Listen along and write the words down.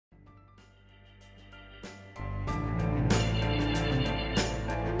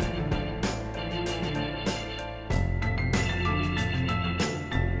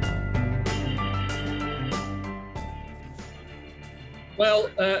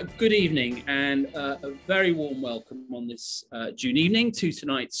Good evening and a very warm welcome on this June evening to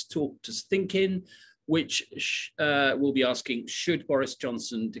tonight's Talk to Think In, which will be asking, should Boris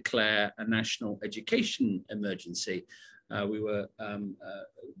Johnson declare a national education emergency? We were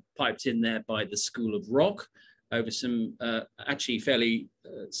piped in there by the School of Rock over some actually fairly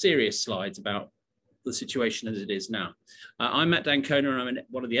serious slides about the situation as it is now. I'm Matt Dancona and I'm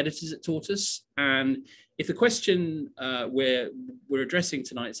one of the editors at Tortoise. And if the question we're addressing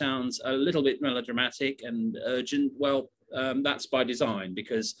tonight sounds a little bit melodramatic and urgent, well, that's by design,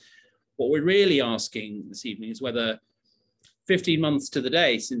 because what we're really asking this evening is whether 15 months to the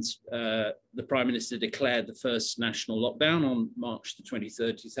day since the Prime Minister declared the first national lockdown on March the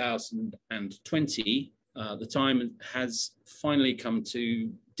 23rd, 2020, the time has finally come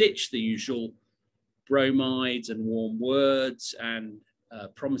to ditch the usual bromides and warm words and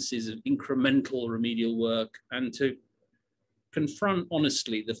promises of incremental remedial work, and to confront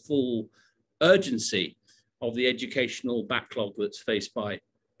honestly the full urgency of the educational backlog that's faced by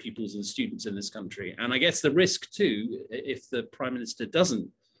pupils and students in this country. And I guess the risk too, if the Prime Minister doesn't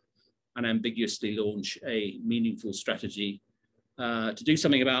unambiguously launch a meaningful strategy to do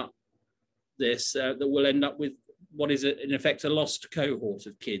something about this, that we'll end up with what is in effect a lost cohort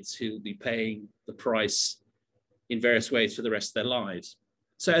of kids who will be paying the price in various ways for the rest of their lives.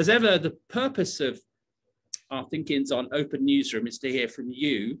 So as ever, the purpose of our Think-Ins on Open Newsroom is to hear from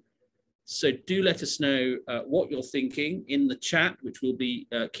you. So do let us know what you're thinking in the chat, which we'll be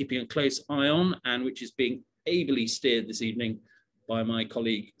keeping a close eye on and which is being ably steered this evening by my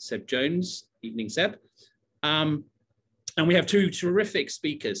colleague Seb Jones. Evening, Seb. And we have two terrific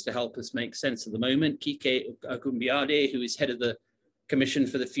speakers to help us make sense of the moment. Kike Agumbiade, who is head of the Commission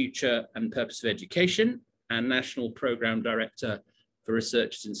for the Future and Purpose of Education and National Programme Director for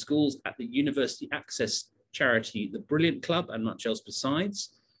Researchers in Schools at the University Access charity, the Brilliant Club, and much else besides.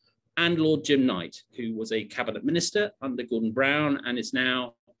 And Lord Jim Knight, who was a cabinet minister under Gordon Brown and is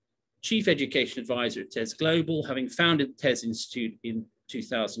now Chief Education Advisor at TES Global, having founded the TES Institute in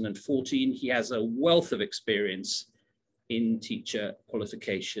 2014. He has a wealth of experience in teacher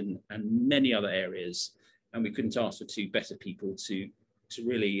qualification and many other areas. And we couldn't ask for two better people to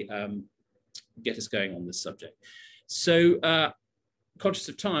really get us going on this subject. So conscious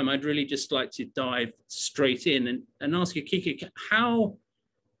of time, I'd really just like to dive straight in and ask you, Kiki, how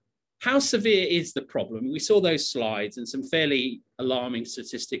severe is the problem? We saw those slides and some fairly alarming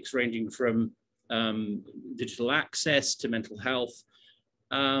statistics ranging from digital access to mental health.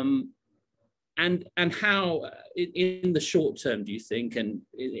 And how, in the short term, do you think, and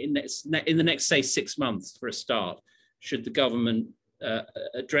in the next, say, 6 months for a start, should the government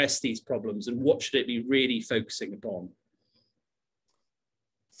address these problems, and what should it be really focusing upon?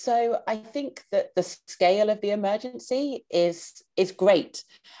 So I think that the scale of the emergency is great.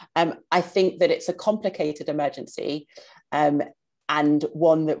 I think that it's a complicated emergency and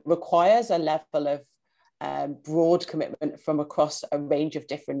one that requires a level of broad commitment from across a range of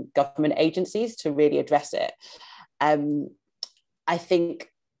different government agencies to really address it. I think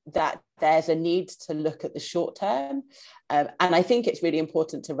that there's a need to look at the short term. And I think it's really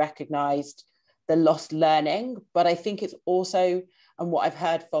important to recognise the lost learning, but I think it's also, and what I've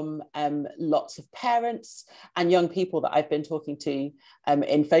heard from lots of parents and young people that I've been talking to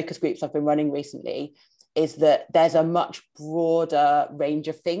in focus groups I've been running recently, is that there's a much broader range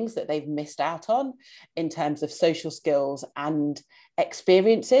of things that they've missed out on in terms of social skills and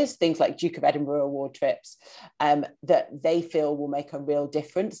experiences, things like Duke of Edinburgh Award trips, that they feel will make a real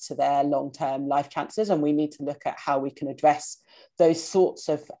difference to their long-term life chances. And we need to look at how we can address those sorts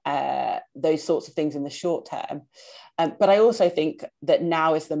of things in the short term. But I also think that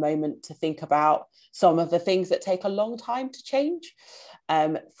now is the moment to think about some of the things that take a long time to change.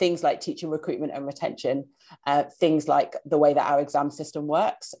 Things like teacher recruitment and retention, things like the way that our exam system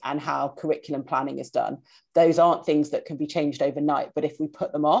works and how curriculum planning is done. Those aren't things that can be changed overnight, but if we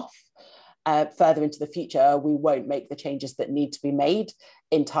put them off further into the future, we won't make the changes that need to be made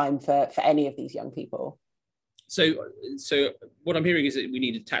in time for any of these young people. So what I'm hearing is that we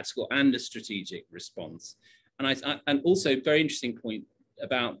need a tactical and a strategic response. And also very interesting point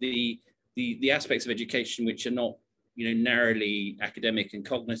about the aspects of education which are not narrowly academic and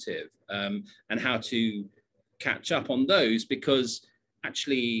cognitive, and how to catch up on those, because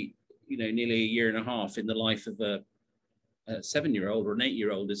actually, nearly a year and a half in the life of a 7-year-old or an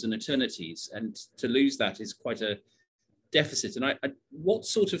 8-year-old is an eternities, and to lose that is quite a deficit. And what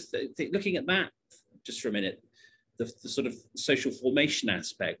sort of looking at that just for a minute, the sort of social formation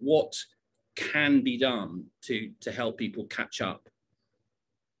aspect, what can be done to help people catch up?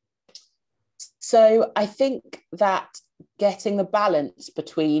 So I think that getting the balance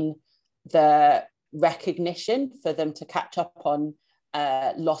between the recognition for them to catch up on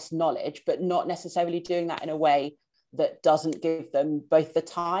lost knowledge, but not necessarily doing that in a way that doesn't give them both the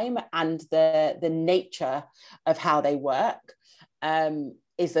time and the nature of how they work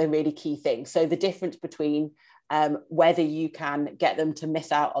is a really key thing. So the difference between whether you can get them to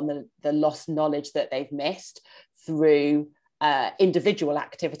miss out on the lost knowledge that they've missed through individual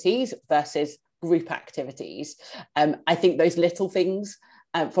activities versus group activities. I think those little things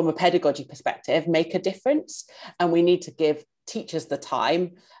from a pedagogy perspective make a difference, and we need to give teachers the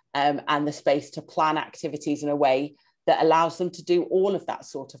time and the space to plan activities in a way that allows them to do all of that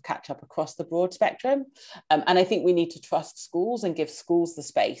sort of catch up across the broad spectrum. And I think we need to trust schools and give schools the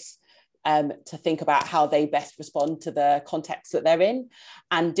space to think about how they best respond to the context that they're in.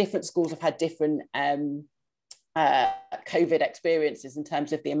 And different schools have had different COVID experiences in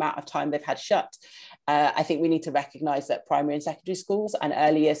terms of the amount of time they've had shut. I think we need to recognise that primary and secondary schools and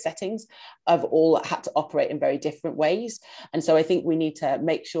early year settings have all had to operate in very different ways. And so I think we need to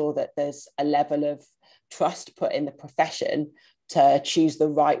make sure that there's a level of trust put in the profession to choose the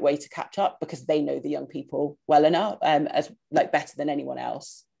right way to catch up, because they know the young people well enough, as like better than anyone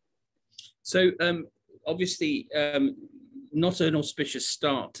else. So obviously not an auspicious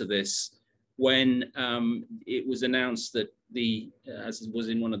start to this when it was announced that as was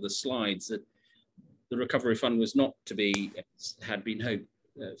in one of the slides, that the recovery fund was not to be, had been hoped,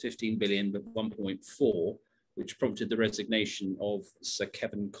 15 billion, but 1.4, which prompted the resignation of Sir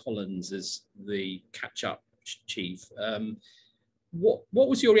Kevin Collins as the catch-up chief. What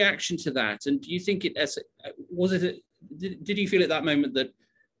was your reaction to that? And do you think did you feel at that moment that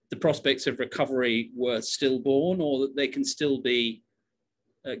the prospects of recovery were stillborn, or that they can still be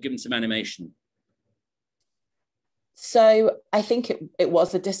given some animation? So I think it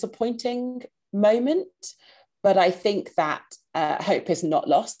was a disappointing moment, but I think that hope is not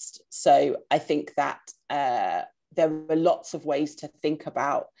lost. So I think that there are lots of ways to think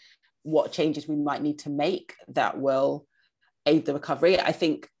about what changes we might need to make that will aid the recovery. I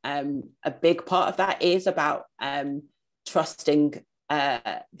think a big part of that is about trusting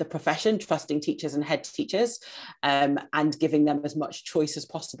the profession, trusting teachers and head teachers, and giving them as much choice as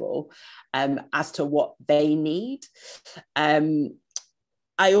possible as to what they need.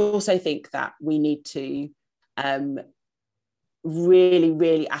 I also think that we need to really,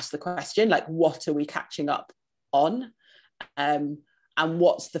 really ask the question, like, what are we catching up on? And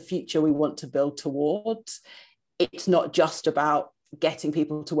what's the future we want to build towards? It's not just about getting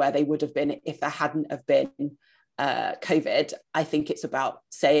people to where they would have been if there hadn't have been COVID. I think it's about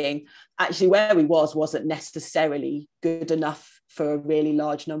saying, actually, where we wasn't necessarily good enough for a really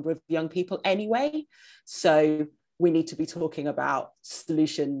large number of young people anyway. So we need to be talking about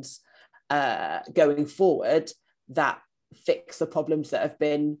solutions going forward that fix the problems that have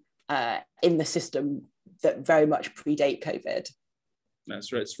been in the system that very much predate COVID.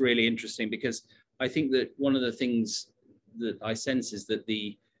 That's right. It's really interesting, because I think that one of the things that I sense is that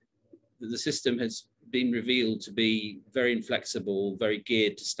the system has been revealed to be very inflexible, very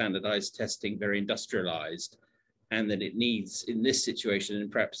geared to standardized testing, very industrialized, and that it needs, in this situation,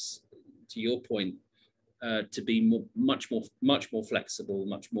 and perhaps to your point, to be much more flexible,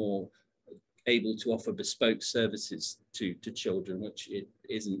 much more able to offer bespoke services to children, which it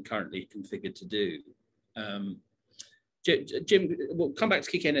isn't currently configured to do. Jim, we'll come back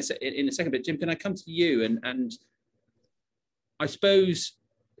to Kiki in a second, but Jim, can I come to you? And I suppose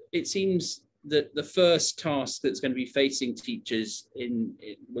it seems that the first task that's going to be facing teachers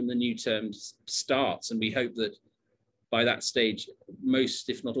when the new term starts, and we hope that by that stage, most,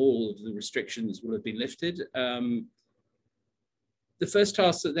 if not all, of the restrictions will have been lifted. The first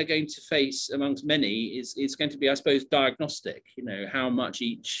task that they're going to face, amongst many, is going to be, I suppose, diagnostic. You know, how much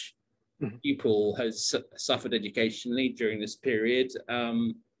each pupil has suffered educationally during this period,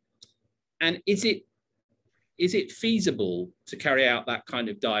 and is it feasible to carry out that kind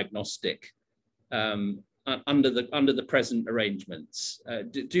of diagnostic under the present arrangements?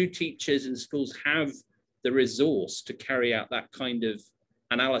 Do teachers and schools have the resource to carry out that kind of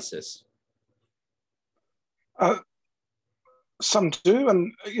analysis? Some do,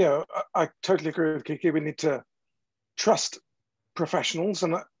 and I totally agree with Kiki. We need to trust professionals,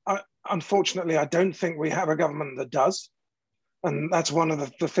 and unfortunately, I don't think we have a government that does. And that's one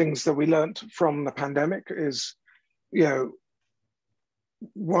of the things that we learned from the pandemic is,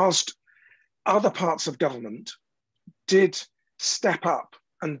 whilst other parts of government did step up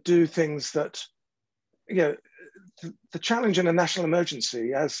and do things that, the challenge in a national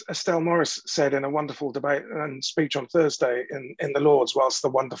emergency, as Estelle Morris said in a wonderful debate and speech on Thursday in the Lords, whilst the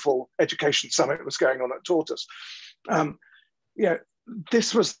wonderful education summit was going on at Tortoise, You know,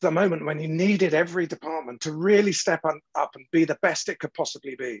 this was the moment when you needed every department to really step up and be the best it could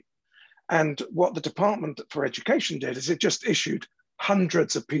possibly be. And what the Department for Education did is it just issued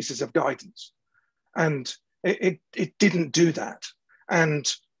hundreds of pieces of guidance. And it didn't do that. And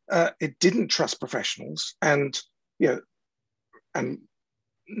it didn't trust professionals. And, you know, and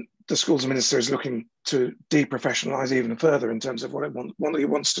the schools minister is looking to deprofessionalize even further in terms of what he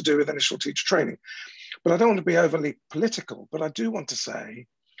wants to do with initial teacher training. But I don't want to be overly political, but I do want to say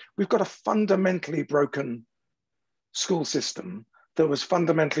we've got a fundamentally broken school system that was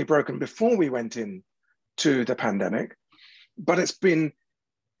fundamentally broken before we went into the pandemic. But it's been,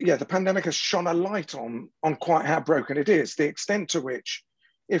 yeah, the pandemic has shone a light on quite how broken it is, the extent to which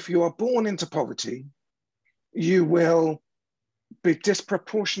if you are born into poverty, you will be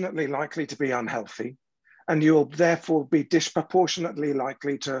disproportionately likely to be unhealthy, and you'll therefore be disproportionately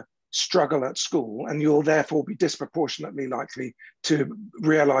likely to struggle at school, and you'll therefore be disproportionately likely to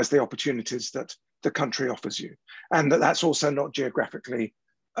realize the opportunities that the country offers you. And that's also not geographically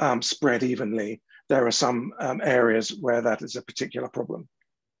spread evenly. There are some areas where that is a particular problem.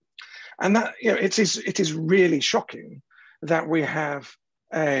 And that, you know, it is really shocking that we have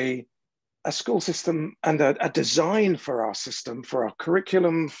a school system and a design for our system, for our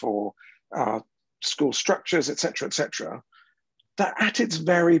curriculum, for our school structures, et cetera, that at its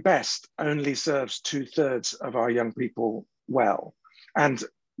very best only serves 2/3 of our young people well, and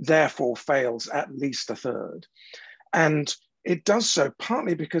therefore fails at least 1/3. And it does so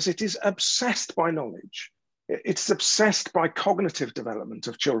partly because it is obsessed by knowledge. It's obsessed by cognitive development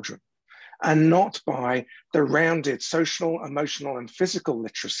of children, and not by the rounded social, emotional, and physical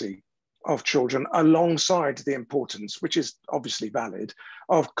literacy of children, alongside the importance, which is obviously valid,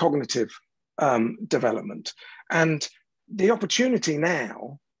 of cognitive development. And the opportunity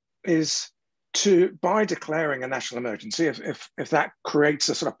now is to, by declaring a national emergency, if that creates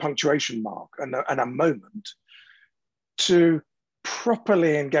a sort of punctuation mark and a moment, to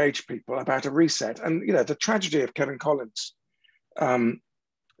properly engage people about a reset. And, you know, the tragedy of Kevin Collins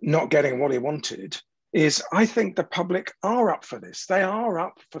not getting what he wanted is, I think the public are up for this. They are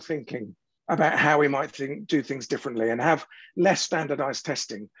up for thinking about how we might do things differently and have less standardized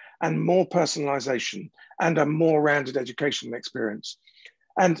testing and more personalization and a more rounded educational experience.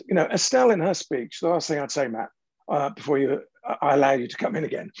 And, you know, Estelle in her speech, the last thing I'd say, Matt, before I allow you to come in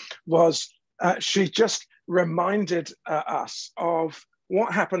again, was she just reminded us of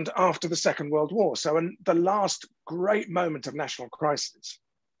what happened after the Second World War. So in the last great moment of national crisis,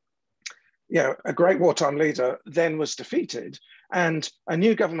 you know, a great wartime leader then was defeated and a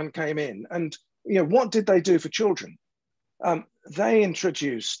new government came in. And, you know, what did they do for children? They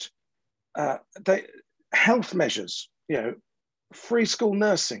introduced health measures, you know, free school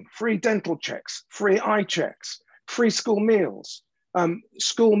nursing, free dental checks, free eye checks, free school meals,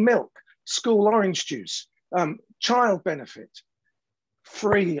 school milk, school orange juice, child benefit,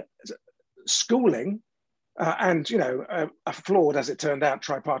 free schooling, and, you know, a flawed, as it turned out,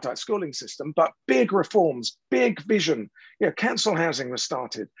 tripartite schooling system, but big reforms, big vision. You know, council housing was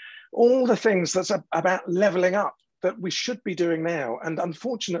started. All the things that's about leveling up that we should be doing now. And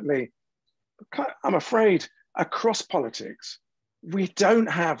unfortunately, I'm afraid across politics, we don't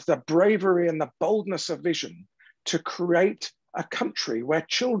have the bravery and the boldness of vision to create a country where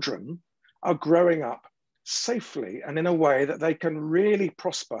children are growing up safely and in a way that they can really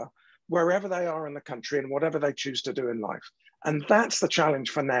prosper wherever they are in the country and whatever they choose to do in life. And that's the challenge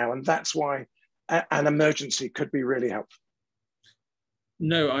for now. And that's why an emergency could be really helpful.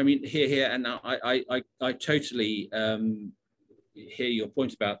 No, I mean, here, and I totally hear your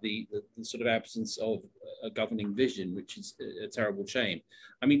point about the sort of absence of a governing vision, which is a terrible shame.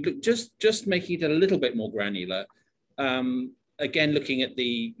 I mean, look, just making it a little bit more granular, again, looking at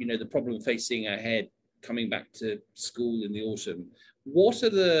the problem facing ahead, coming back to school in the autumn,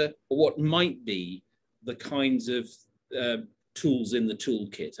 what might be the kinds of tools in the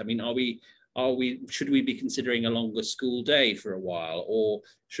toolkit? I mean, should we be considering a longer school day for a while, or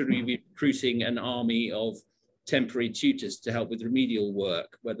should we be recruiting an army of temporary tutors to help with remedial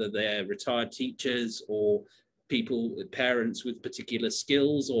work, whether they're retired teachers or parents with particular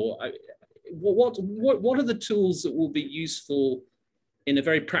skills? Or what are the tools that will be useful in a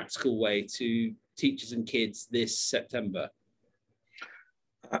very practical way to teachers and kids this September?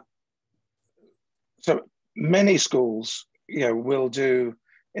 So many schools, you know, will do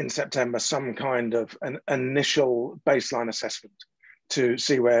in September some kind of an initial baseline assessment to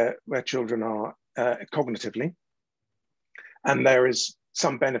see where children are cognitively. And there is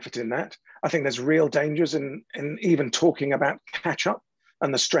some benefit in that. I think there's real dangers in even talking about catch up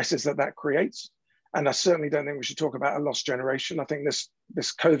and the stresses that creates. And I certainly don't think we should talk about a lost generation. I think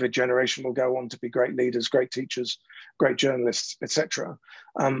this COVID generation will go on to be great leaders, great teachers, great journalists, etc.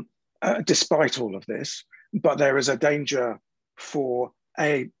 Despite all of this, but there is a danger for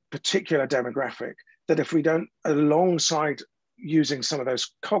a particular demographic that if we don't, alongside using some of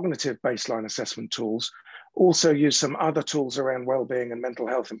those cognitive baseline assessment tools, also use some other tools around well-being and mental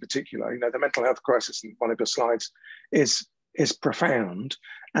health in particular. You know, the mental health crisis in one of your slides is profound,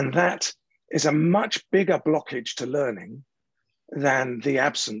 and that is a much bigger blockage to learning than the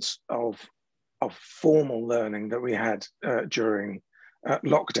absence of formal learning that we had during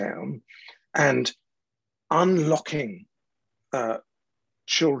lockdown. And unlocking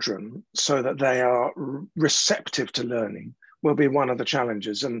children so that they are receptive to learning will be one of the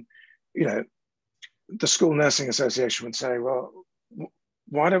challenges. And, you know, the School Nursing Association would say, well,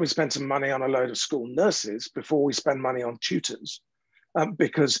 why don't we spend some money on a load of school nurses before we spend money on tutors?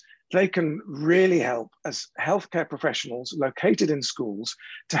 Because they can really help as healthcare professionals located in schools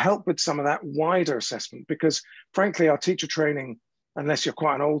to help with some of that wider assessment. Because frankly, our teacher training, unless you're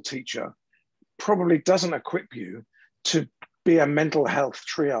quite an old teacher, probably doesn't equip you to be a mental health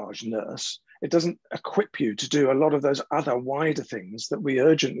triage nurse. It doesn't equip you to do a lot of those other wider things that we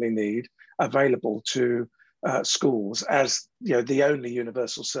urgently need available to schools as, you know, the only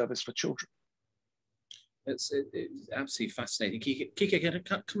universal service for children. It's absolutely fascinating. Kike, can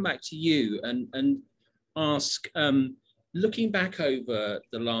I come back to you and ask, looking back over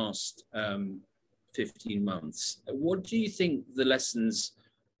the last 15 months, what do you think the lessons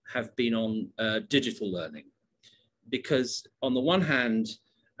have been on digital learning? Because on the one hand,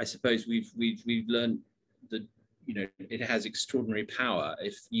 I suppose we've learned that, you know, it has extraordinary power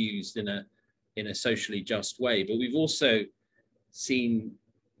if used in a socially just way, but we've also seen,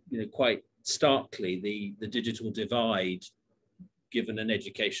 you know, quite starkly the digital divide given an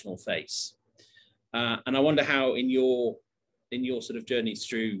educational face. And I wonder how in your sort of journeys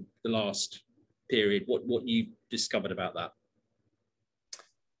through the last period, what you discovered about that.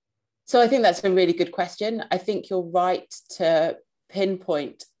 So I think that's a really good question. I think you're right to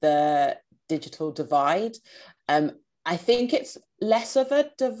pinpoint the digital divide. I think it's less of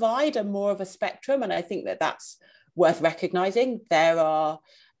a divide and more of a spectrum. And I think that that's worth recognizing. There are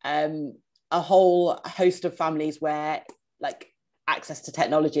a whole host of families where like access to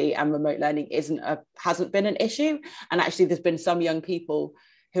technology and remote learning hasn't been an issue. And actually there's been some young people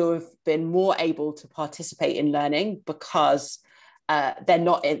who have been more able to participate in learning because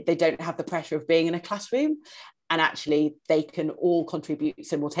they don't have the pressure of being in a classroom, and actually they can all contribute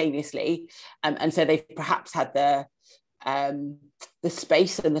simultaneously. And so they've perhaps had the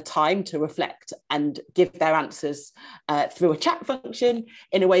space and the time to reflect and give their answers through a chat function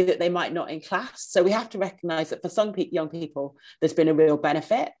in a way that they might not in class. So we have to recognise that for some young people, there's been a real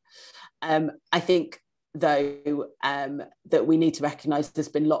benefit. I think, though, that we need to recognise there's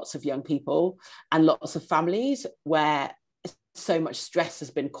been lots of young people and lots of families where so much stress has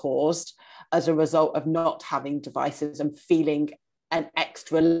been caused as a result of not having devices and feeling an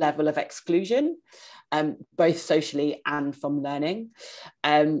extra level of exclusion, both socially and from learning.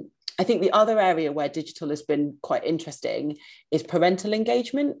 I think the other area where digital has been quite interesting is parental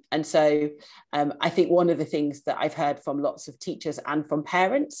engagement. And so I think one of the things that I've heard from lots of teachers and from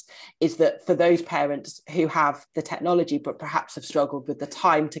parents is that for those parents who have the technology, but perhaps have struggled with the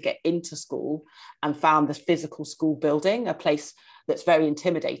time to get into school and found the physical school building a place that's very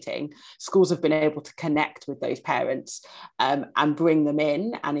intimidating, schools have been able to connect with those parents and bring them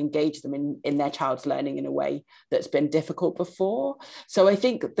in and engage them in their child's learning in a way that's been difficult before. So I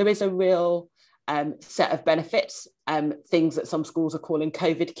think there is a real set of benefits, things that some schools are calling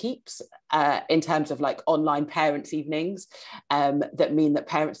COVID keeps, in terms of like online parents' evenings, that mean that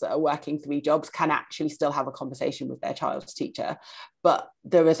parents that are working 3 jobs can actually still have a conversation with their child's teacher. But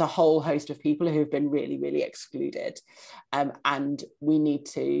there is a whole host of people who have been really, really excluded. And we need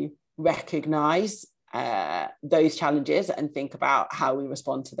to recognise those challenges and think about how we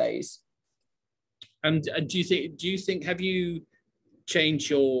respond to those. And do you think, have you changed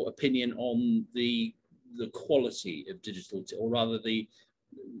your opinion on the quality of digital, or rather there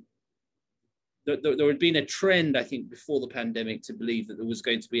had been a trend, I think, before the pandemic to believe that there was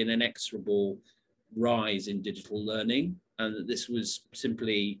going to be an inexorable rise in digital learning, and that this was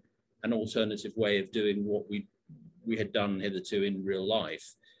simply an alternative way of doing what we had done hitherto in real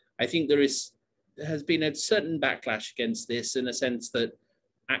life. I think there has been a certain backlash against this, in a sense that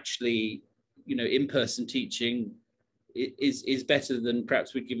actually, you know, in-person teaching is better than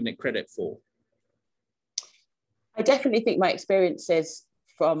perhaps we've given it credit for. I definitely think my experiences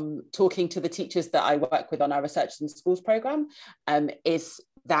from talking to the teachers that I work with on our Research in Schools programme is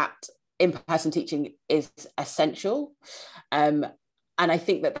that in-person teaching is essential. And I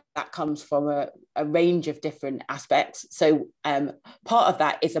think that comes from a range of different aspects. So part of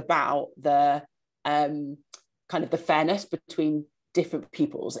that is about the kind of the fairness between different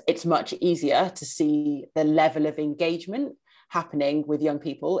pupils. It's much easier to see the level of engagement happening with young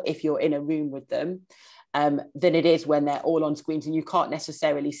people if you're in a room with them than it is when they're all on screens and you can't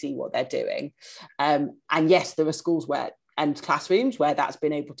necessarily see what they're doing. And yes, there are schools and classrooms where that's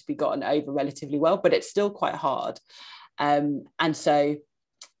been able to be gotten over relatively well, but it's still quite hard.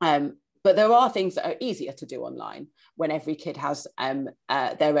 But there are things that are easier to do online when every kid has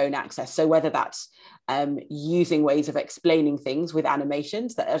their own access. So whether that's using ways of explaining things with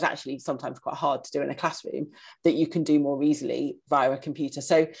animations that is actually sometimes quite hard to do in a classroom, that you can do more easily via a computer.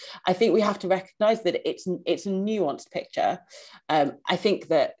 So I think we have to recognise that it's a nuanced picture. I think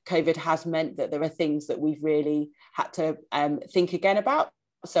that COVID has meant that there are things that we've really had to think again about.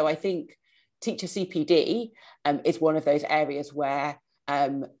 So I think teacher CPD is one of those areas where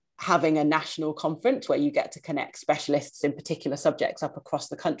having a national conference where you get to connect specialists in particular subjects up across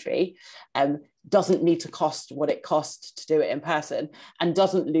the country doesn't need to cost what it costs to do it in person and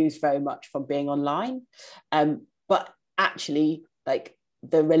doesn't lose very much from being online. But actually, like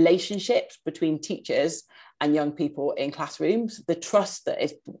the relationships between teachers and young people in classrooms, the trust that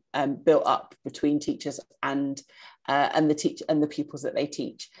is built up between teachers and the pupils that they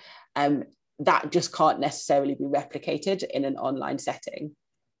teach, that just can't necessarily be replicated in an online setting.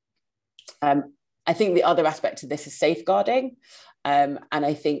 I think the other aspect of this is safeguarding. And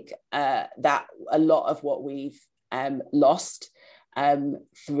I think that a lot of what we've lost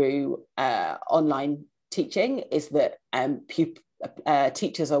through online teaching is that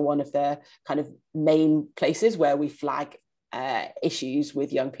teachers are one of the kind of main places where we flag issues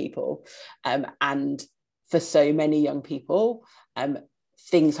with young people. And for so many young people,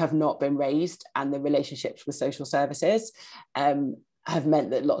 things have not been raised, and the relationships with social services have meant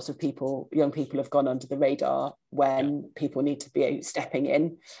that lots of young people have gone under the radar when people need to be stepping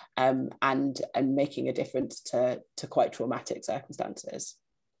in and making a difference to quite traumatic circumstances.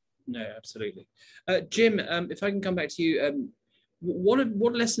 No, absolutely. Jim, if I can come back to you,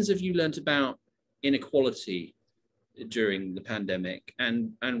 what lessons have you learned about inequality during the pandemic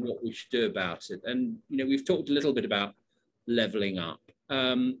and what we should do about it? And, you know, we've talked a little bit about levelling up.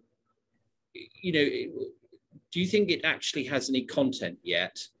 You know, do you think it actually has any content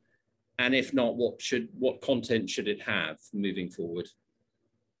yet? And if not, what content should it have moving forward?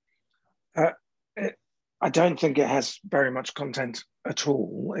 I don't think it has very much content at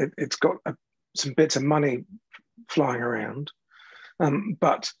all. It's got some bits of money flying around,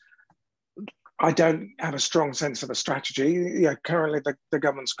 but I don't have a strong sense of a strategy. Yeah, currently the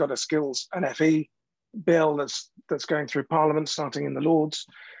government's got a skills and FE bill that's going through Parliament, starting in the Lords,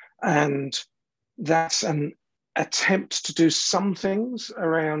 and that's an attempt to do some things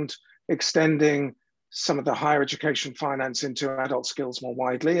around extending some of the higher education finance into adult skills more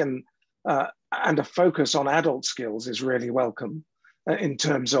widely, and a focus on adult skills is really welcome in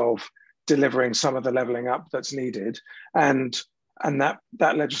terms of delivering some of the levelling up that's needed, and that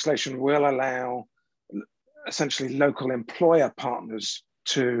legislation will allow essentially local employer partners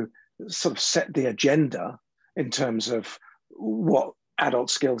to sort of set the agenda in terms of what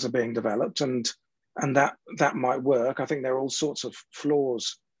adult skills are being developed, and that might work. I think there are all sorts of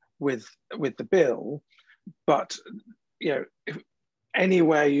flaws with the bill, but you know, if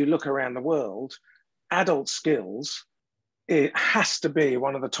anywhere you look around the world, adult skills, it has to be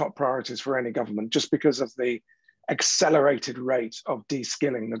one of the top priorities for any government, just because of the accelerated rate of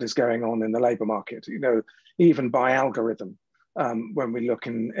de-skilling that is going on in the labour market. You know, even by algorithm, when we look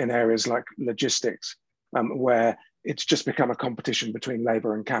in areas like logistics, where it's just become a competition between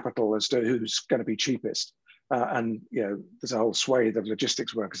labour and capital as to who's going to be cheapest. And you know, there's a whole swathe of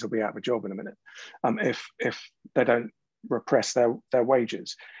logistics workers who'll be out of a job in a minute if they don't repress their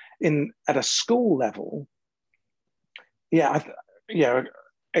wages. At a school level, yeah, you know,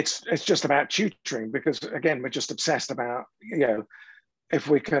 it's just about tutoring, because again, we're just obsessed about, you know, if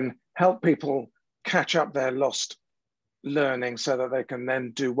we can help people catch up their lost learning so that they can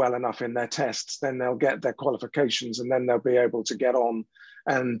then do well enough in their tests, then they'll get their qualifications and then they'll be able to get on,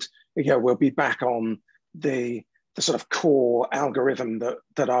 and you know, we'll be back on the sort of core algorithm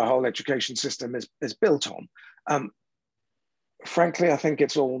that our whole education system is built on. Frankly, I think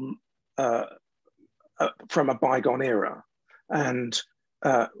it's all from a bygone era, and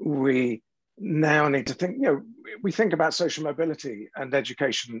we now need to think, you know, we think about social mobility and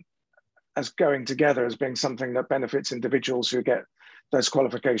education as going together as being something that benefits individuals who get those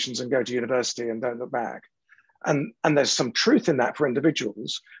qualifications and go to university and don't look back. And there's some truth in that for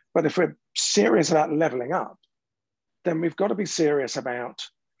individuals. But if we're serious about levelling up, then we've got to be serious about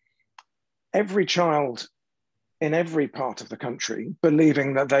every child in every part of the country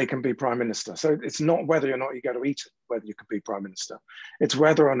believing that they can be prime minister. So it's not whether or not you go to Eton, whether you can be prime minister. It's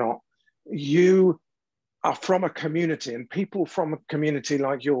whether or not you are from a community, and people from a community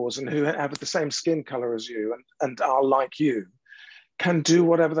like yours and who have the same skin color as you and are like you can do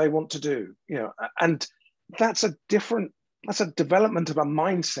whatever they want to do. And that's a development of a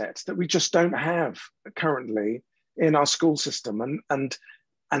mindset that we just don't have currently in our school system. And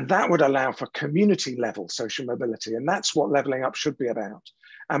that would allow for community level social mobility. And that's what levelling up should be about.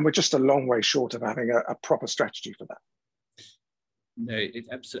 And we're just a long way short of having a proper strategy for that. No,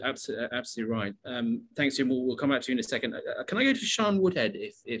 it's absolutely right. Thanks, Jim. We'll come back to you in a second. Can I go to Sian Woodhead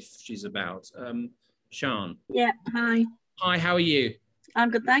if she's about? Sian. Yeah, hi. Hi, how are you? I'm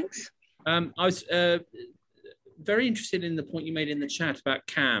good, thanks. I was very interested in the point you made in the chat about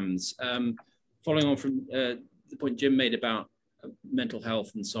CAMS, following on from the point Jim made about mental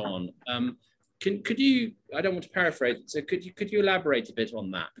health and so on. Could you, I don't want to paraphrase, so could you elaborate a bit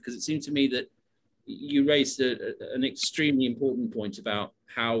on that? Because it seemed to me that you raised an extremely important point about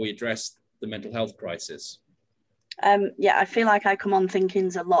how we address the mental health crisis. Yeah, I feel like I come on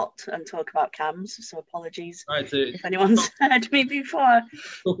Thinkings a lot and talk about CAMS, so apologies if anyone's heard me before.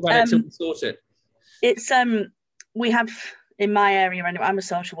 Talk about it till we sort it. It's, we have, in my area anyway, I'm a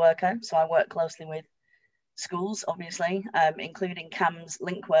social worker, so I work closely with schools, obviously, including CAMS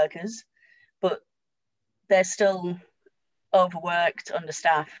link workers, but they're still overworked,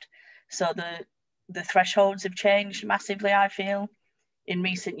 understaffed. So the thresholds have changed massively, I feel, in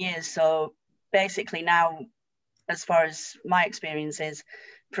recent years. So basically now, as far as my experience is,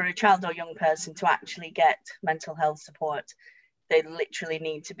 for a child or young person to actually get mental health support, they literally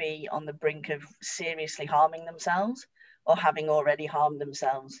need to be on the brink of seriously harming themselves or having already harmed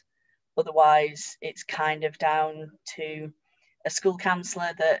themselves. Otherwise, it's kind of down to a school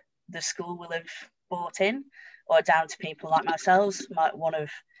counsellor that the school will have brought in, or down to people like myself. One of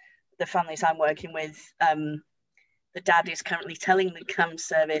the families I'm working with, the dad is currently telling the CAMS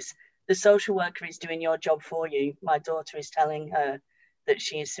service, the social worker is doing your job for you. My daughter is telling her that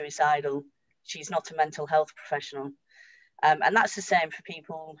she is suicidal. She's not a mental health professional. And that's the same for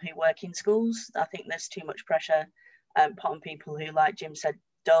people who work in schools. I think there's too much pressure put on people who, like Jim said,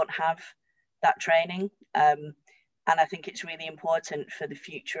 don't have that training. And I think it's really important for the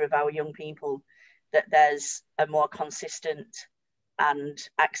future of our young people that there's a more consistent and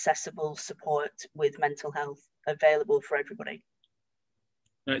accessible support with mental health available for everybody.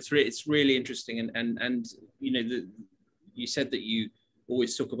 No, it's really interesting, and you know, you said that you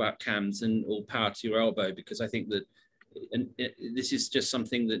always talk about CAMS and all power to your elbow, because I think that this is just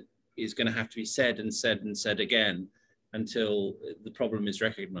something that is going to have to be said and said and said again until the problem is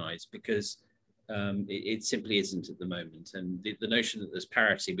recognised, because it simply isn't at the moment. And the notion that there's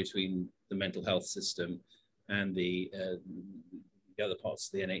parity between the mental health system and the other parts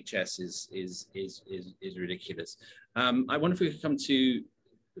of the NHS is ridiculous. I wonder if we could come to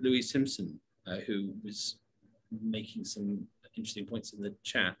Louise Simpson, who was making some interesting points in the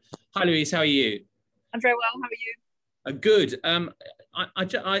chat. Hi, Louise, how are you? I'm very well. How are you? Good.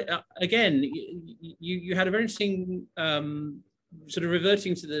 Again, you had a very interesting sort of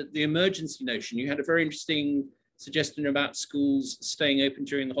reverting to the emergency notion. You had a very interesting suggestion about schools staying open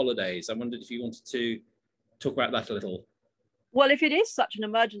during the holidays. I wondered if you wanted to talk about that a little. Well, if it is such an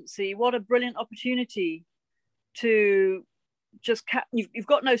emergency, what a brilliant opportunity to just you've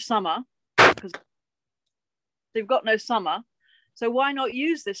got no summer, because they've got no summer. So why not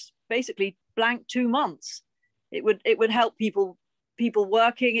use this basically blank 2 months? It would help people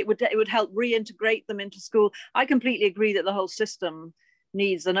working. It would help reintegrate them into school. I completely agree that the whole system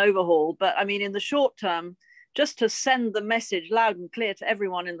needs an overhaul, but I mean, in the short term, just to send the message loud and clear to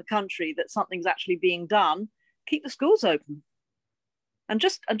everyone in the country that something's actually being done, keep the schools open, and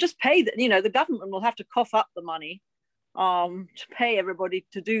just pay that. You know, the government will have to cough up the money to pay everybody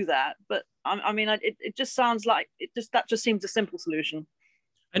to do that. But I mean, it just sounds like that just seems a simple solution.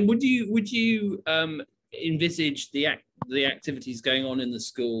 And would you envisage the activities going on in the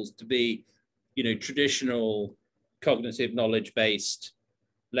schools to be, you know, traditional cognitive knowledge-based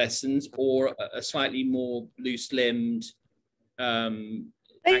lessons, or a slightly more loose-limbed?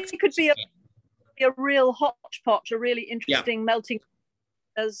 It could be a real hodgepodge, a really interesting melting.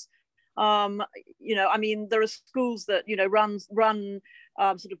 As you know, I mean, there are schools that, you know, run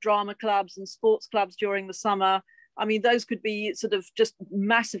sort of drama clubs and sports clubs during the summer. I mean, those could be sort of just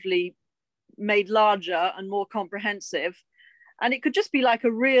massively made larger and more comprehensive, and it could just be like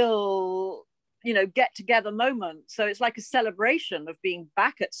a real get together moment. So it's like a celebration of being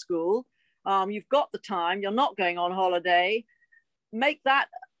back at school. You've got the time, you're not going on holiday. Make that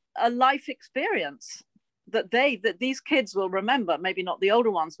a life experience that these kids will remember. Maybe not the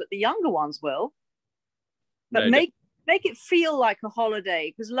older ones, but the younger ones will. But make it feel like a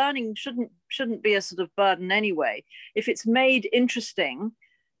holiday, because learning shouldn't be a sort of burden anyway. If it's made interesting,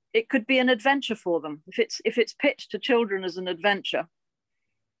 it could be an adventure for them. If it's pitched to children as an adventure.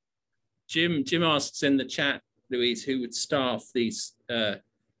 Jim asks in the chat, Louise, who would staff these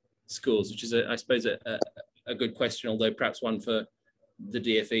schools, which is, I suppose, a good question, although perhaps one for the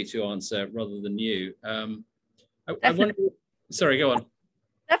DfE to answer rather than you. I wonder, sorry, go on.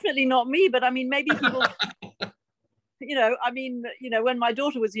 Definitely not me, but I mean, maybe people, when my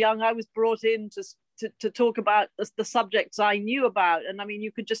daughter was young, I was brought in to talk about the subjects I knew about. And I mean,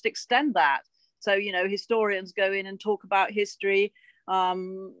 you could just extend that. So, historians go in and talk about history.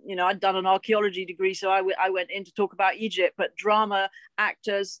 I'd done an archaeology degree, so I went in to talk about Egypt, but drama,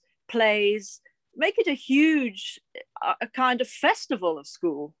 actors, plays, make it a huge, a kind of festival of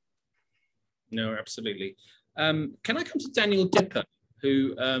school. No, absolutely. Can I come to Daniel Dipper,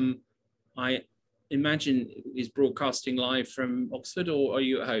 who I imagine is broadcasting live from Oxford, or are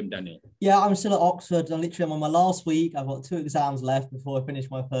you at home, Daniel? Yeah, I'm still at Oxford. I'm on my last week. I've got 2 exams left before I finish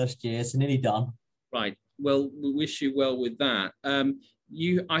my first year, so nearly done. Right. Well, we wish you well with that.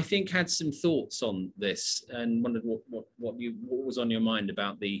 You, I think, had some thoughts on this and wondered what was on your mind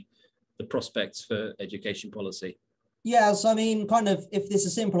about the prospects for education policy. Yes, I mean, kind of, if there's a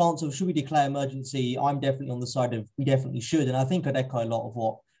simple answer of should we declare emergency, I'm definitely on the side of we definitely should. And I think I'd echo a lot of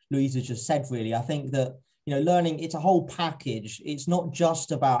what Louisa just said, really. I think that, learning, it's a whole package. It's not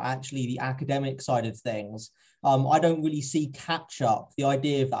just about actually the academic side of things. I don't really see catch up, the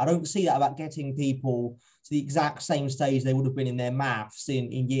idea of that. I don't see that about getting people to the exact same stage they would have been in their maths in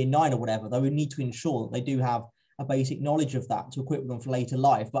year 9 or whatever. Though we need to ensure that they do have a basic knowledge of that to equip them for later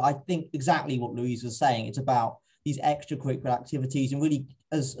life. But I think exactly what Louise was saying, it's about these extracurricular activities and really,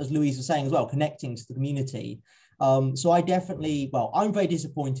 as Louise was saying as well, connecting to the community. So I definitely, I'm very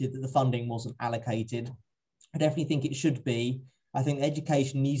disappointed that the funding wasn't allocated. I definitely think it should be. I think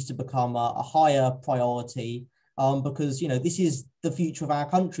education needs to become a higher priority because, this is the future of our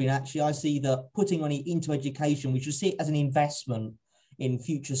country. And actually, I see that putting money into education, we should see it as an investment in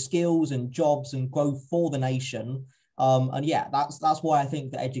future skills and jobs and growth for the nation. And yeah, that's why I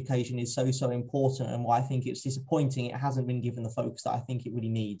think that education is so important, and why I think it's disappointing it hasn't been given the focus that I think it really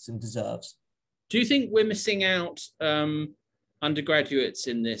needs and deserves. Do you think we're missing out undergraduates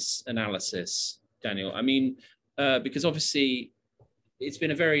in this analysis, Daniel? I mean, because obviously it's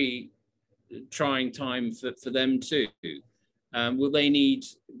been a very trying time for them too. Will you need,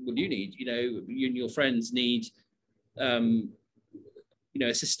 you and your friends need,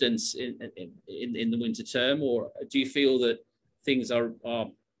 assistance in the winter term, or do you feel that things are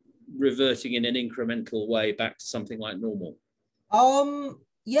reverting in an incremental way back to something like normal?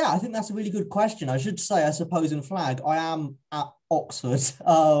 Yeah, I think that's a really good question. I should say, I suppose, and flag, I am at Oxford,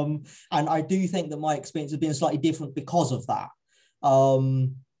 and I do think that my experience has been slightly different because of that,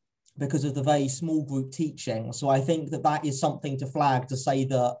 because of the very small group teaching. So I think that is something to flag, to say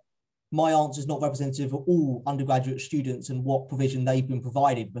that my answer is not representative of all undergraduate students and what provision they've been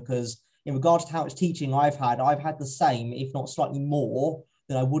provided, because in regards to how much teaching I've had the same, if not slightly more,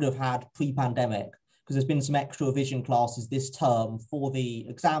 than I would have had pre-pandemic, because there's been some extra revision classes this term for the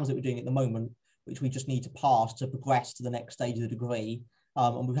exams that we're doing at the moment, which we just need to pass to progress to the next stage of the degree.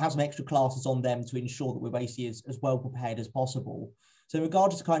 And we've had some extra classes on them to ensure that we're basically as well prepared as possible. So in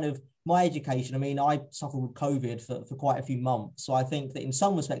regards to kind of my education, I mean, I suffered with COVID for quite a few months. So I think that in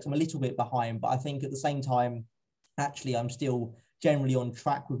some respects, I'm a little bit behind, but I think at the same time, actually, I'm still generally on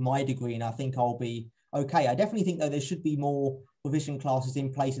track with my degree, and I think I'll be okay. I definitely think, though, there should be more revision classes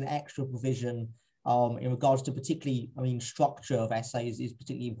in place and extra provision in regards to particularly, structure of essays is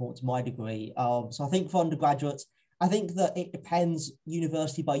particularly important to my degree. So I think for undergraduates, I think that it depends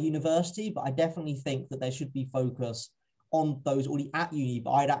university by university, but I definitely think that there should be focus on those already at uni,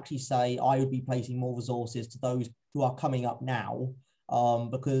 but I'd actually say I would be placing more resources to those who are coming up now,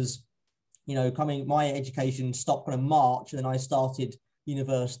 because, my education stopped in March, and then I started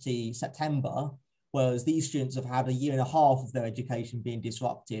university September, whereas these students have had a year and a half of their education being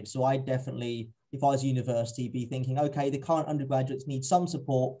disrupted. So I definitely, if I was university, be thinking, okay, the current undergraduates need some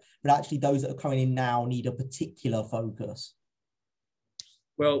support, but actually those that are coming in now need a particular focus.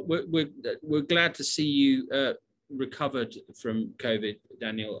 Well, we're glad to see you recovered from COVID,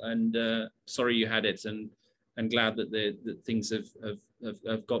 Daniel, and sorry you had it, and glad that things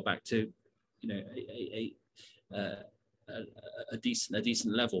have got back to a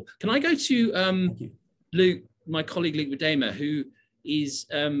decent level. Can I go to Luke, my colleague Luke Wadema, who is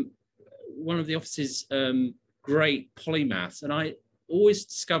one of the office's great polymaths, and I always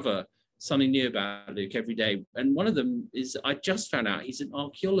discover something new about Luke every day. And one of them is, I just found out he's an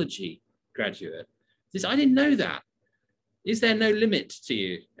archaeology graduate. I didn't know that. Is there no limit to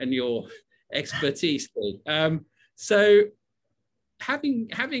you and your expertise? So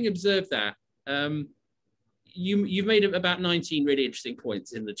having observed that, you've made about 19 really interesting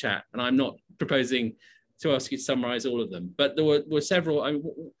points in the chat, and I'm not proposing to ask you to summarize all of them, but there were several.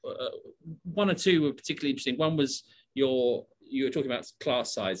 One or two were particularly interesting. One was you were talking about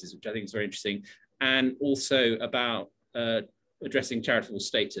class sizes, which I think is very interesting, and also about addressing charitable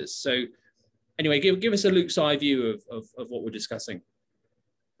status. So anyway, give us a Luke's eye view of what we're discussing.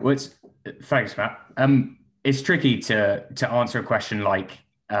 Well, thanks, Matt. It's tricky to answer a question like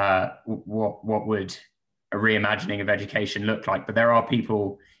what would a reimagining of education look like, but there are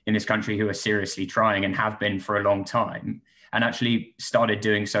people in this country who are seriously trying and have been for a long time, and actually started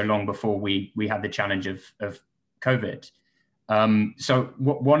doing so long before we had the challenge of COVID. So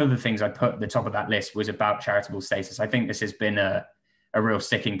one of the things I put at the top of that list was about charitable status. I think this has been a real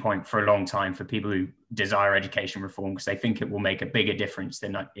sticking point for a long time for people who desire education reform, because they think it will make a bigger difference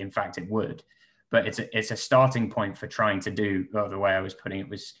than in fact it would. But it's a starting point for trying to do, well, the way I was putting it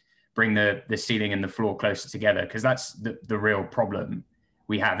was bring the ceiling and the floor closer together, because that's the real problem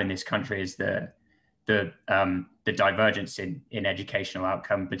we have in this country, is the divergence in educational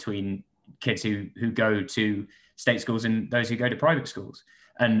outcome between kids who go to state schools and those who go to private schools.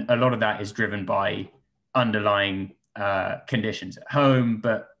 And a lot of that is driven by underlying conditions at home,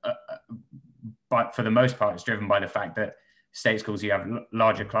 but for the most part, it's driven by the fact that state schools, you have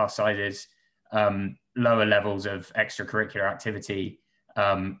larger class sizes, lower levels of extracurricular activity,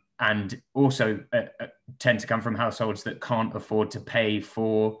 and also tend to come from households that can't afford to pay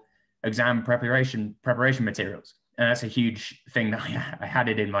for exam preparation materials. And that's a huge thing that I had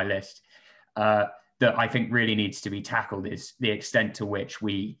it in my list that I think really needs to be tackled, is the extent to which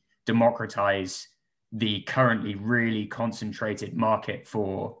we democratize the currently really concentrated market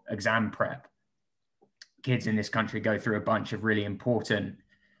for exam prep. Kids in this country go through a bunch of really important,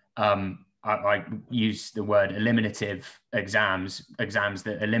 I use the word eliminative exams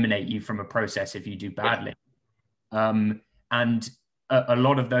that eliminate you from a process if you do badly. And a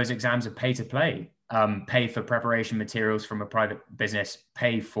lot of those exams are pay to play, pay for preparation materials from a private business,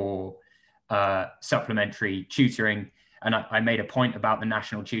 pay for supplementary tutoring. And I made a point about the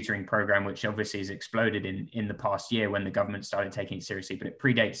national tutoring program, which obviously has exploded in the past year when the government started taking it seriously, but it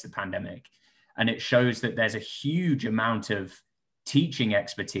predates the pandemic. And it shows that there's a huge amount of teaching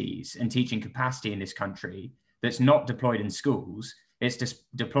expertise and teaching capacity in this country that's not deployed in schools. It's just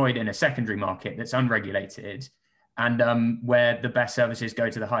deployed in a secondary market that's unregulated, and where the best services go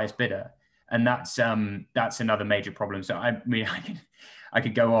to the highest bidder. And that's another major problem. So I mean, I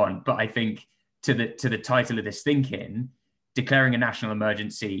could go on, but I think to the title of this thinking, declaring a national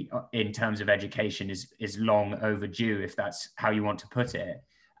emergency in terms of education is long overdue, if that's how you want to put it.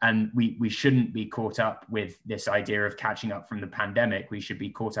 And we shouldn't be caught up with this idea of catching up from the pandemic. We should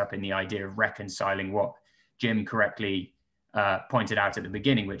be caught up in the idea of reconciling what Jim correctly pointed out at the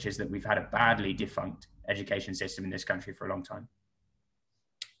beginning, which is that we've had a badly defunct education system in this country for a long time.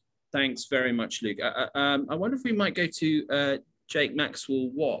 Thanks very much, Luke. I wonder if we might go to Jake Maxwell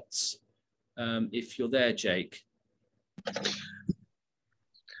Watts, if you're there, Jake.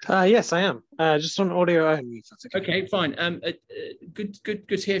 Yes, I am. Just on audio only, if that's okay. Okay, fine. Good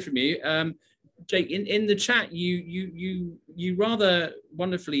to hear from you. Jake, in the chat, you rather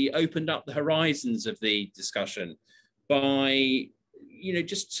wonderfully opened up the horizons of the discussion by,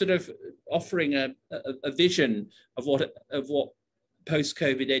 just sort of offering a vision of what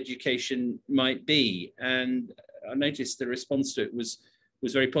post-COVID education might be. And I noticed the response to it was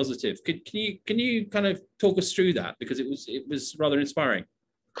very positive. Can you kind of talk us through that, because it was rather inspiring?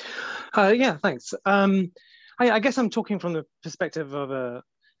 Yeah, thanks. I guess I'm talking from the perspective of a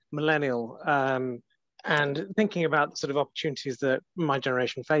millennial, and thinking about the sort of opportunities that my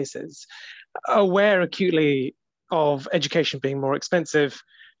generation faces, aware acutely of education being more expensive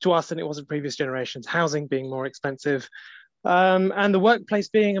to us than it was in previous generations, housing being more expensive, and the workplace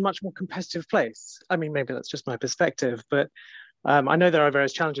being a much more competitive place. I mean, maybe that's just my perspective, but I know there are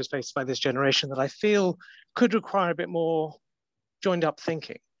various challenges faced by this generation that I feel could require a bit more joined up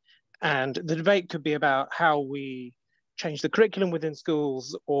thinking. And the debate could be about how we change the curriculum within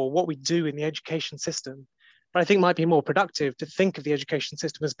schools or what we do in the education system. But I think it might be more productive to think of the education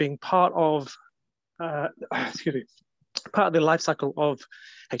system as being part of, part of the life cycle of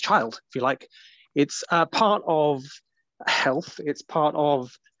a child, if you like. It's part of health. It's part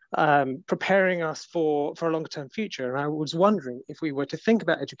of preparing us for a longer term future. And I was wondering if we were to think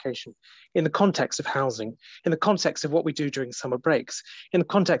about education in the context of housing, in the context of what we do during summer breaks, in the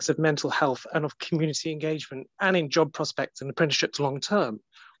context of mental health and of community engagement and in job prospects and apprenticeships long term,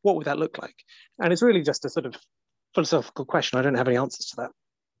 what would that look like? And it's really just a sort of philosophical question. I don't have any answers to that.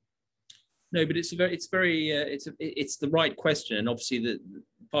 No, but it's the right question. And obviously the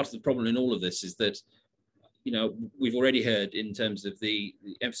part of the problem in all of this is that, you know, we've already heard in terms of the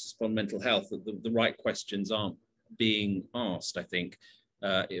emphasis on mental health that the right questions aren't being asked, I think,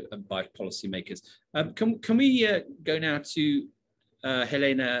 by policymakers. Can we go now to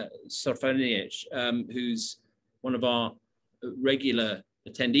Helena Sorfanic, who's one of our regular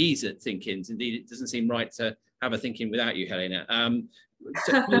attendees at Think-Ins. Indeed, it doesn't seem right to have a Think-In without you, Helena.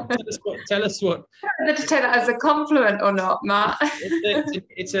 Tell us what. Let's take that as a compliment or not, Matt.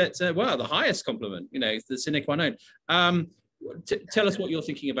 It's well, the highest compliment, you know, the sine qua non. Tell us what you're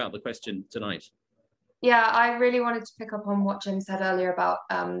thinking about the question tonight. Yeah, I really wanted to pick up on what Jim said earlier about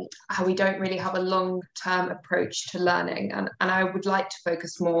how we don't really have a long-term approach to learning. And I would like to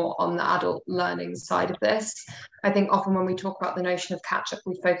focus more on the adult learning side of this. I think often when we talk about the notion of catch-up,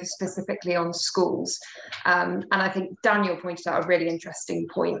 we focus specifically on schools. And I think Daniel pointed out a really interesting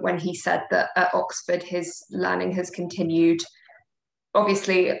point when he said that at Oxford, his learning has continued.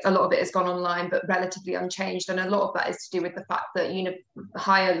 Obviously, a lot of it has gone online, but relatively unchanged. And a lot of that is to do with the fact that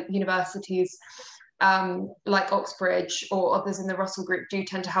higher universities like Oxbridge or others in the Russell Group do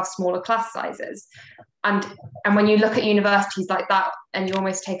tend to have smaller class sizes. And when you look at universities like that and you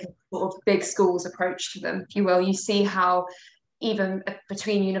almost take a sort of big schools approach to them, if you will, you see how even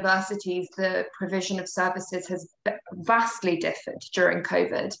between universities, the provision of services has vastly differed during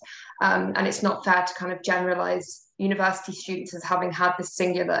COVID. And it's not fair to kind of generalize university students as having had this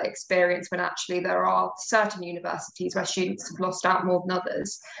singular experience when actually there are certain universities where students have lost out more than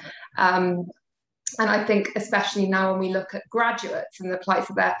others. And I think especially now when we look at graduates and the plights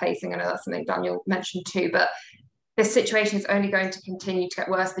that they're facing, I know that's something Daniel mentioned too, but this situation is only going to continue to get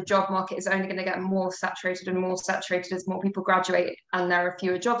worse. The job market is only going to get more saturated as more people graduate and there are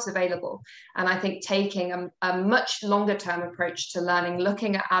fewer jobs available. And I think taking a much longer term approach to learning,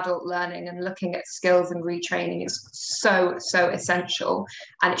 looking at adult learning and looking at skills and retraining is so essential.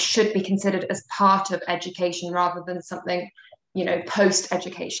 And it should be considered as part of education rather than something, you know,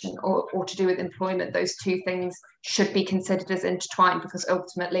 post-education or to do with employment. Those two things should be considered as intertwined, because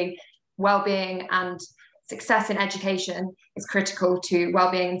ultimately well-being and success in education is critical to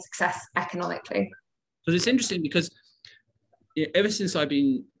well-being and success economically. So it's interesting because ever since I've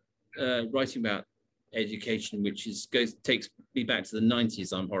been writing about education, which takes me back to the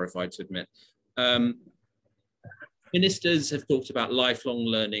 90s, I'm horrified to admit, ministers have talked about lifelong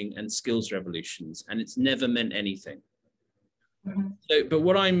learning and skills revolutions, and it's never meant anything. Mm-hmm. So, but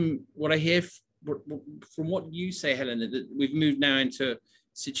what I hear from what you say, Helena, that we've moved now into a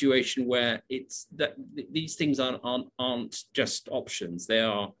situation where it's that these things aren't just options; they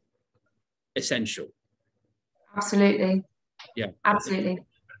are essential. Absolutely. Yeah. Absolutely.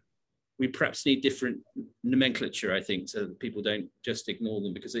 We perhaps need different nomenclature, I think, so that people don't just ignore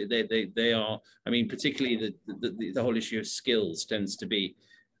them, because they are. I mean, particularly the whole issue of skills tends to be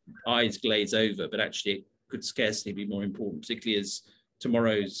eyes glaze over, but actually could scarcely be more important, particularly as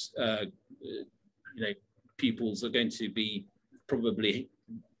tomorrow's pupils are going to be probably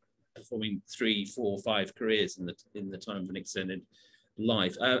performing 3, 4, 5 careers in the time of an extended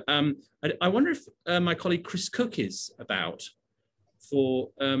life. I wonder if my colleague Chris Cook is about for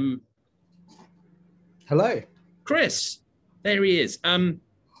hello, Chris. There he is.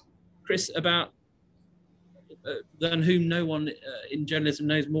 Chris, about than whom no one in journalism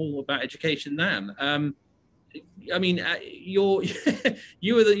knows more about education than. I mean, you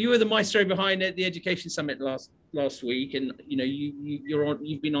were the maestro behind the Education Summit last week, and you know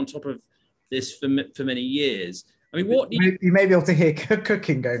you've been on top of this for many years. I mean, what you may be able to hear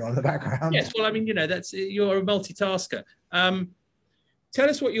cooking going on in the background. Yes, well, I mean, you know, you're a multitasker. Tell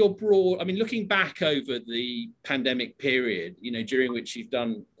us what your broad. I mean, looking back over the pandemic period, you know, during which you've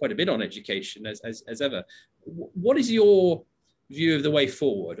done quite a bit on education as ever. What is your view of the way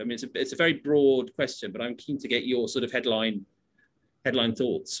forward? I mean, it's a very broad question, but I'm keen to get your sort of headline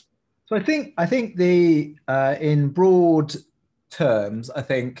thoughts. So I think the in broad terms, I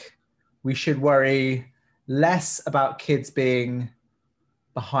think we should worry less about kids being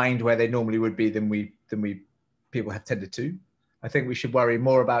behind where they normally would be than we people have tended to. I think we should worry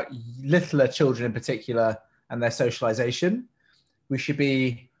more about littler children in particular and their socialization. We should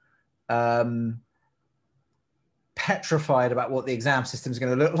be petrified about what the exam system is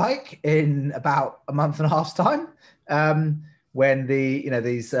going to look like in about a month and a half's time, when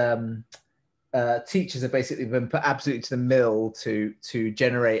these teachers have basically been put absolutely to the mill to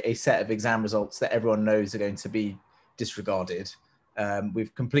generate a set of exam results that everyone knows are going to be disregarded.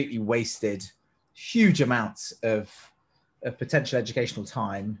 We've completely wasted huge amounts of potential educational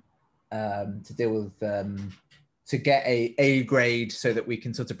time to deal with, to get a grade so that we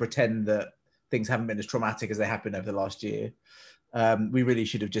can sort of pretend that things haven't been as traumatic as they have been over the last year. We really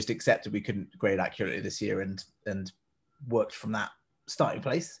should have just accepted we couldn't grade accurately this year and worked from that starting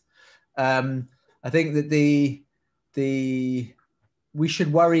place. I think that we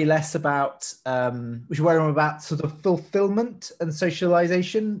should worry less about, we should worry more about sort of fulfillment and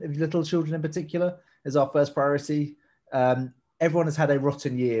socialization of little children in particular as our first priority. Everyone has had a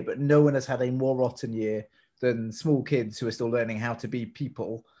rotten year, but no one has had a more rotten year than small kids who are still learning how to be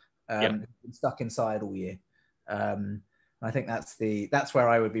people, been stuck inside all year. I think that's where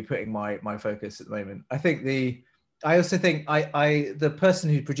I would be putting my focus at the moment. I also think the person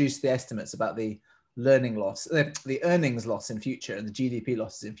who produced the estimates about the learning loss, the earnings loss in future and the GDP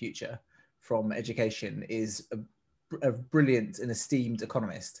losses in future from education is a brilliant and esteemed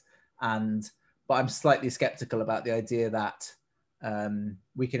economist. But I'm slightly skeptical about the idea that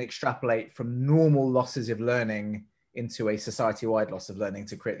we can extrapolate from normal losses of learning into a society-wide loss of learning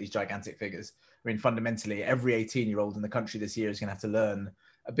to create these gigantic figures. I mean, fundamentally, every 18-year-old in the country this year is going to have to learn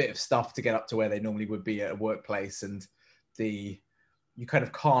a bit of stuff to get up to where they normally would be at a workplace. And you kind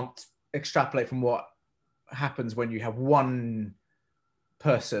of can't extrapolate from what happens when you have one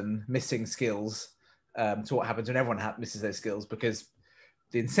person missing skills to what happens when everyone misses those skills, because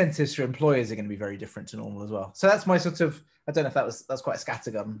the incentives for employers are going to be very different to normal as well. So that's my sort of, I don't know if that's quite a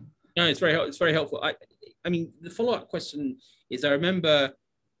scattergun. No, it's very helpful. I mean, the follow-up question is, I remember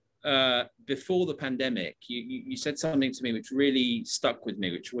before the pandemic, you said something to me which really stuck with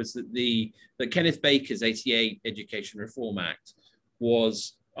me, which was that Kenneth Baker's 88 Education Reform Act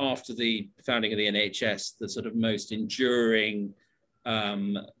was, after the founding of the NHS, the sort of most enduring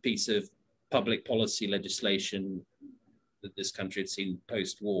piece of public policy legislation that this country had seen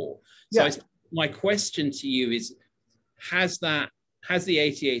post-war. So my question to you is, has the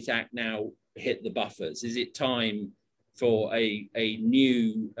 88 Act now hit the buffers? Is it time for a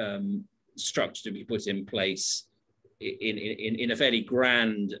new structure to be put in place in a fairly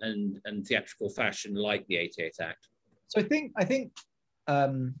grand and theatrical fashion like the 88 Act? So I think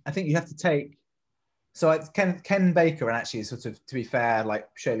you have to take, so it's Ken Baker, and actually sort of, to be fair, like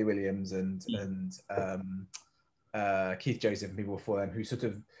Shirley Williams and Keith Joseph and people before them who sort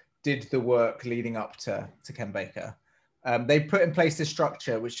of did the work leading up to Ken Baker. They put in place this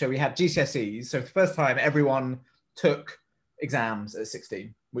structure so we had GCSEs. So for the first time, everyone took exams at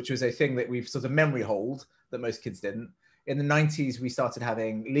 16, which was a thing that we've sort of memory hold that most kids didn't. In the 90s, we started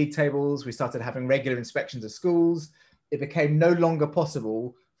having league tables. We started having regular inspections of schools. It became no longer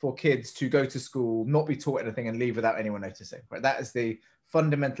possible for kids to go to school, not be taught anything, and leave without anyone noticing. Right? That is the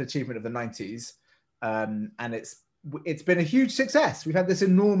fundamental achievement of the 90s. And it's been a huge success. We've had this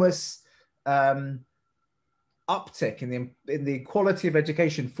enormous uptick in the quality of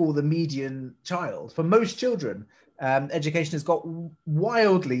education for the median child. For most children, education has got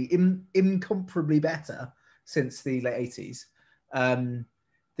wildly, incomparably better since the late 80s.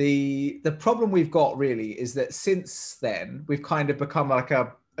 The problem we've got really is that since then, we've kind of become like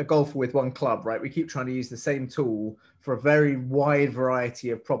a golfer with one club, right? We keep trying to use the same tool for a very wide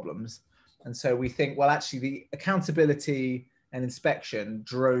variety of problems. And so we think, well, actually the accountability and inspection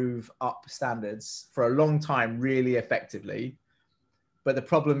drove up standards for a long time really effectively. But the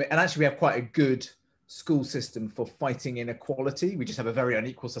problem, and actually we have quite a good school system for fighting inequality. We just have a very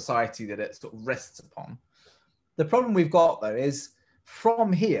unequal society that it sort of rests upon. The problem we've got though is,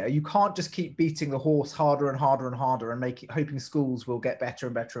 from here, you can't just keep beating the horse harder and harder and harder and hoping schools will get better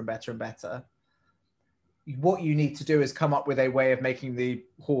and better and better and better. What you need to do is come up with a way of making the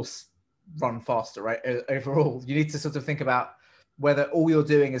horse run faster, right? Overall, you need to sort of think about whether all you're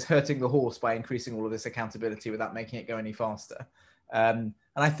doing is hurting the horse by increasing all of this accountability without making it go any faster. And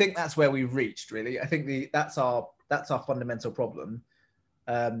I think that's where we've reached, really. I think that's our fundamental problem.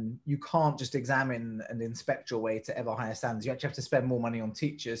 You can't just examine and inspect your way to ever higher standards. You actually have to spend more money on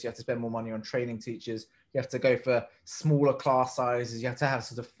teachers. You have to spend more money on training teachers. You have to go for smaller class sizes. You have to have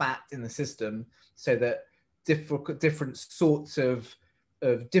sort of fat in the system so that different sorts of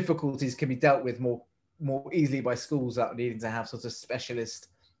difficulties can be dealt with more easily by schools without needing to have sort of specialist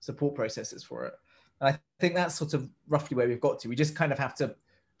support processes for it. And I think that's sort of roughly where we've got to. We just kind of have to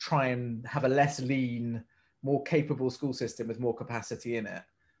try and have a less lean, more capable school system with more capacity in it.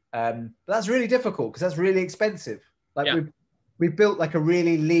 But that's really difficult because that's really expensive. Like Yeah. we've built like a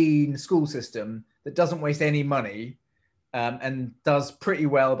really lean school system that doesn't waste any money, and does pretty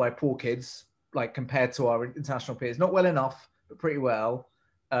well by poor kids, like compared to our international peers. Not well enough, but pretty well.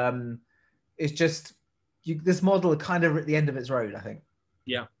 It's just this model kind of at the end of its road, I think.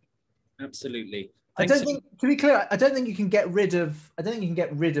 Yeah, absolutely. Thanks. I don't think, to be clear, I don't think you can get rid of. I don't think you can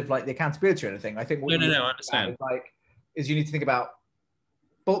get rid of like the accountability or anything. I think what no, I understand. Is you need to think about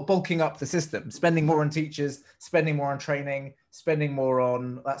bulking up the system, spending more on teachers, spending more on training, spending more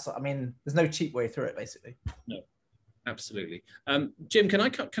on that's. I mean, there's no cheap way through it, basically. No, absolutely. Jim, can I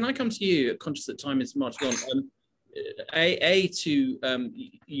come to you? Conscious that time is marching on.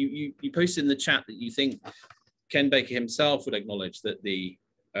 You posted in the chat that you think Ken Baker himself would acknowledge that the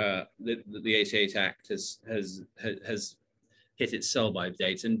 88 Act has hit its sell-by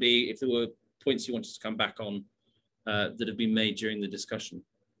date, and B, if there were points you wanted to come back on that have been made during the discussion.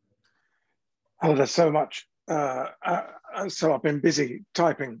 Oh, there's so much. So I've been busy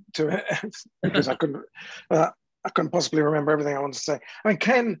typing to it because I couldn't possibly remember everything I wanted to say. I mean,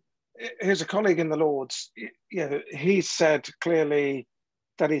 Ken, who's a colleague in the Lords, he said clearly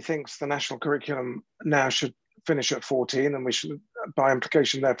that he thinks the national curriculum now should finish at 14, and we should, by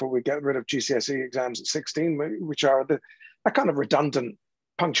implication, therefore, we get rid of GCSE exams at 16, which are a kind of redundant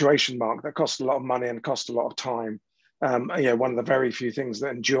punctuation mark that costs a lot of money and costs a lot of time. One of the very few things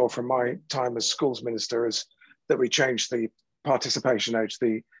that endure from my time as schools minister is that we changed the participation age,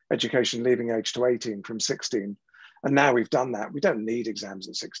 the education leaving age, to 18 from 16. And now we've done that. We don't need exams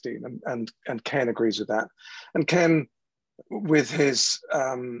at 16, and Ken agrees with that. And Ken, with his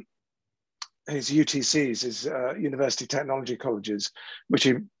UTCs, his university technology colleges, which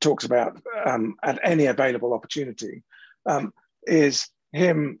he talks about at any available opportunity, is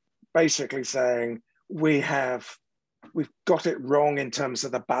him basically saying we've got it wrong in terms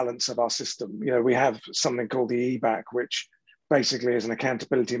of the balance of our system. We have something called the EBAC, which basically is an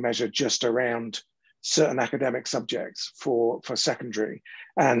accountability measure just around certain academic subjects for secondary,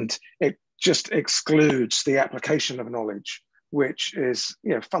 and it just excludes the application of knowledge, which is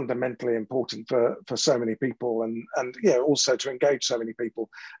fundamentally important for so many people, and also to engage so many people.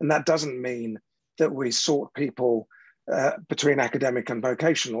 And that doesn't mean that we sort people between academic and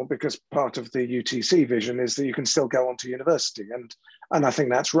vocational, because part of the UTC vision is that you can still go on to university, and I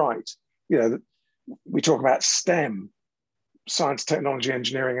think that's right. We talk about STEM, science, technology,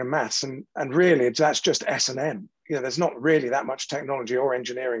 engineering, and maths, and really that's just S&M. There's not really that much technology or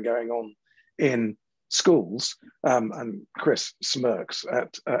engineering going on in schools, and Chris smirks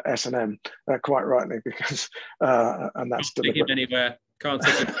at S&M quite rightly, because and that's deliberate. Anywhere, can't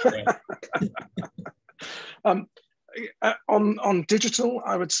take it anywhere. On digital,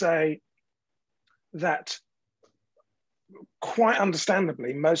 I would say that quite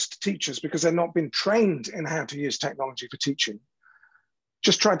understandably, most teachers, because they've not been trained in how to use technology for teaching,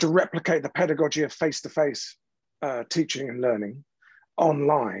 just tried to replicate the pedagogy of face-to-face teaching and learning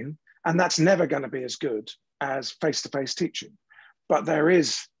online, and that's never going to be as good as face-to-face teaching. But there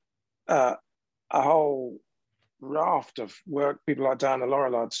is a whole raft of work, people like Diana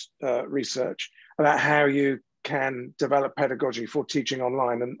Laurelard's research, about how you can develop pedagogy for teaching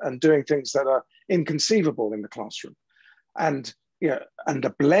online and doing things that are inconceivable in the classroom. And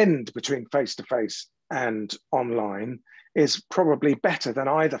a blend between face-to-face and online is probably better than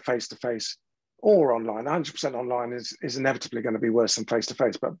either face-to-face or online. 100% online is inevitably going to be worse than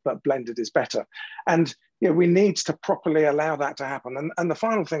face-to-face, but blended is better. And we need to properly allow that to happen. And the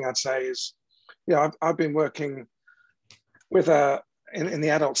final thing I'd say is, I've been working with in the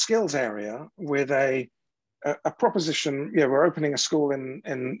adult skills area with a proposition. We're opening a school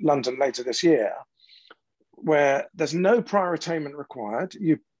in London later this year, where there's no prior attainment required.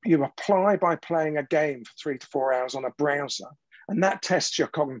 You apply by playing a game for 3 to 4 hours on a browser, and that tests your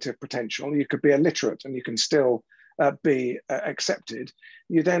cognitive potential. You could be illiterate and you can still be accepted.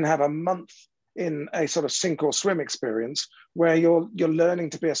 You then have a month in a sort of sink or swim experience where you're learning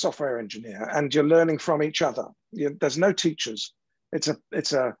to be a software engineer, and you're learning from each other. There's no teachers. It's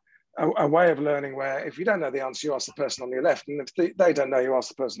a way of learning where if you don't know the answer, you ask the person on your left, and if they don't know, you ask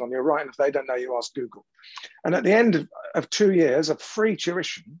the person on your right, and if they don't know, you ask Google. And at the end of 2 years of free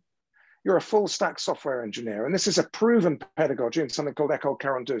tuition, you're a full stack software engineer. And this is a proven pedagogy in something called École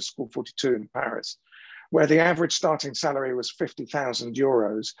 42, School 42 in Paris, where the average starting salary was 50,000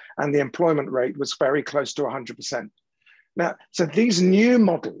 euros and the employment rate was very close to 100%. Now, so these new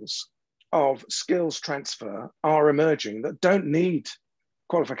models of skills transfer are emerging that don't need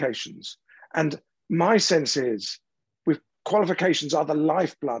qualifications. And my sense is qualifications are the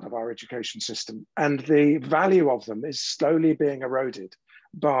lifeblood of our education system, and the value of them is slowly being eroded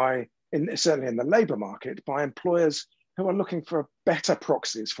by certainly in the labour market, by employers who are looking for better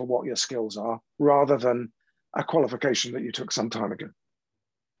proxies for what your skills are, rather than a qualification that you took some time ago.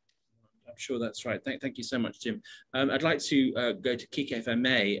 I'm sure that's right. Thank you so much, Jim. I'd like to go to Kike, if I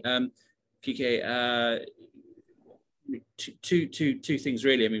may. Kike, two things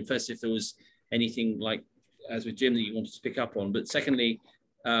really. I mean, first, if there was anything like, as with Jim, that you wanted to pick up on, but secondly,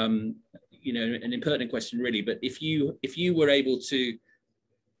 you know, an impertinent question really, but if you were able to,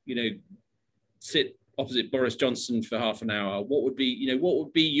 you know, sit opposite Boris Johnson for half an hour, what would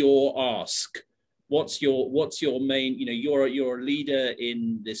be your ask? What's your main, you know, you're a leader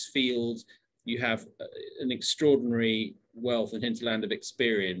in this field, you have an extraordinary wealth and hinterland of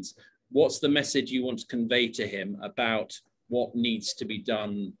experience. What's the message you want to convey to him about what needs to be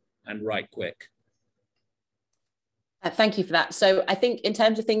done, and right quick? Thank you for that. So I think in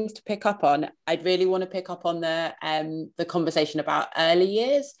terms of things to pick up on, I'd really want to pick up on the conversation about early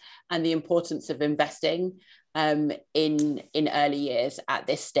years and the importance of investing in early years at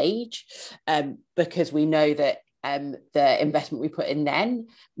this stage, because we know that the investment we put in then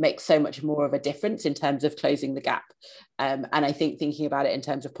makes so much more of a difference in terms of closing the gap. And I think thinking about it in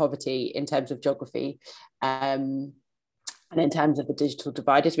terms of poverty, in terms of geography, and in terms of the digital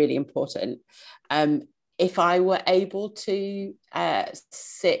divide is really important. If I were able to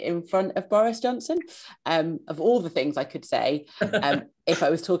sit in front of Boris Johnson, of all the things I could say, if I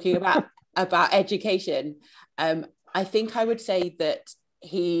was talking about education, I think I would say that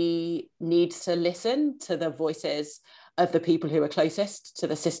he needs to listen to the voices of the people who are closest to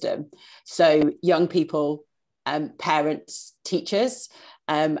the system. So young people, parents, teachers,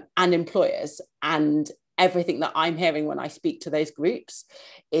 and employers. And everything that I'm hearing when I speak to those groups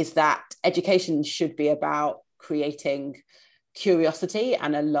is that education should be about creating curiosity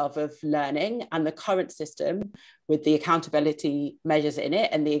and a love of learning. And the current system, with the accountability measures in it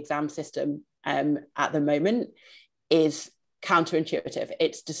and the exam system at the moment, is counterintuitive.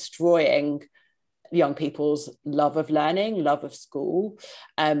 It's destroying young people's love of learning, love of school,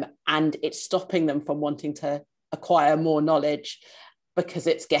 and it's stopping them from wanting to acquire more knowledge because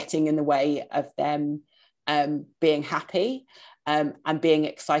it's getting in the way of them being happy and being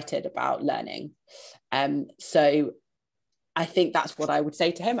excited about learning. So I think that's what I would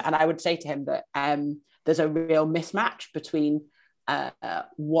say to him. And I would say to him that there's a real mismatch between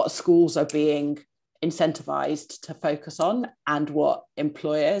what schools are being incentivized to focus on and what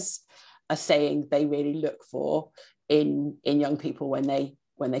employers are saying they really look for in young people when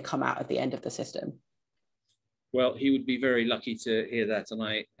they come out at the end of the system. Well, he would be very lucky to hear that, and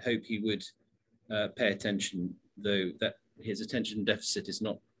I hope he would pay attention, though that his attention deficit is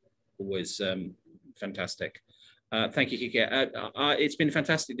not always fantastic. Thank you, Kike. It's been a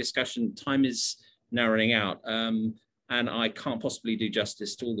fantastic discussion. Time is now running out, and I can't possibly do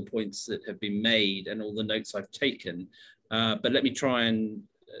justice to all the points that have been made and all the notes I've taken. But let me try and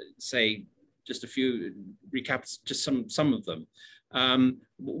say just a few recaps, just some of them.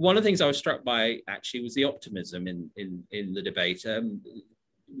 One of the things I was struck by actually was the optimism in the debate. It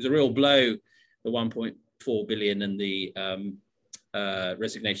was a real blow, the 1.4 billion and the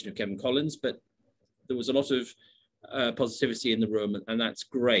resignation of Kevin Collins, but there was a lot of positivity in the room, and that's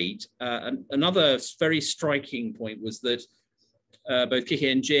great. And another very striking point was that both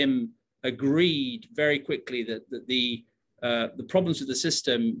Kike and Jim agreed very quickly that the problems with the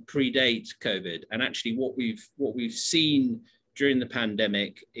system predate COVID, and actually what we've seen during the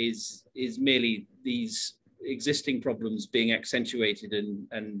pandemic is merely these existing problems being accentuated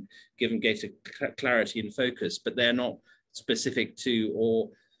and given greater clarity and focus, but they're not specific to or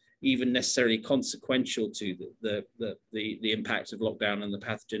even necessarily consequential to the impact of lockdown and the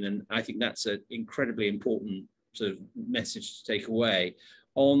pathogen. And I think that's an incredibly important sort of message to take away.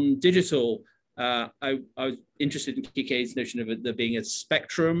 On digital, I was interested in Kike's notion of there being a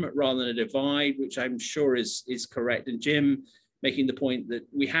spectrum rather than a divide, which I'm sure is correct. And Jim making the point that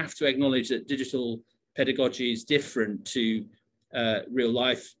we have to acknowledge that digital pedagogy is different to real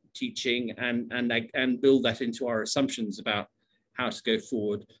life teaching and build that into our assumptions about how to go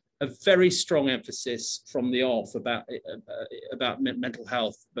forward. A very strong emphasis from the off about mental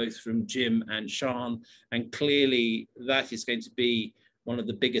health, both from Jim and Sian, and clearly that is going to be one of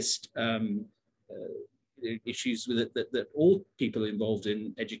the biggest issues with it that all people involved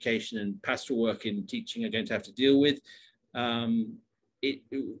in education and pastoral work in teaching are going to have to deal with.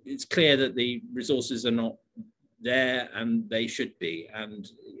 It's clear that the resources are not there, and they should be, and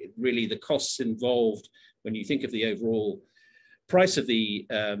really the costs involved when you think of the overall price of the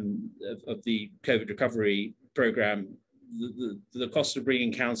COVID recovery program, the cost of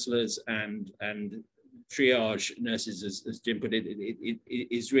bringing counsellors and triage nurses, as Jim put it,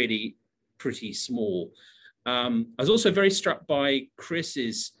 is really pretty small. I was also very struck by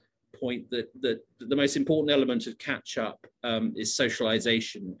Chris's point that the most important element of catch up is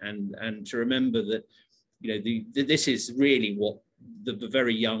socialization, and to remember that, you know, this is really what the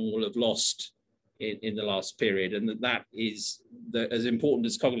very young will have lost in the last period, and that is as important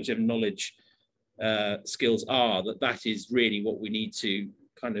as cognitive knowledge skills are, that is really what we need to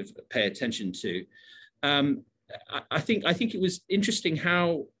kind of pay attention to. I think it was interesting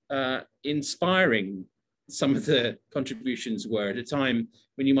how inspiring some of the contributions were at a time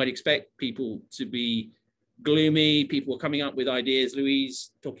when you might expect people to be gloomy. People were coming up with ideas.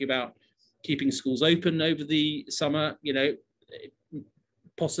 Louise talking about keeping schools open over the summer, you know,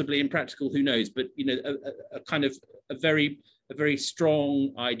 possibly impractical, who knows, but, you know, a kind of a very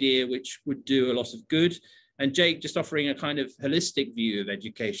strong idea which would do a lot of good. And Jake just offering a kind of holistic view of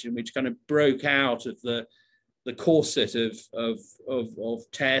education, which kind of broke out of the corset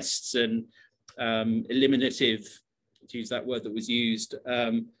of tests and eliminative, to use that word that was used,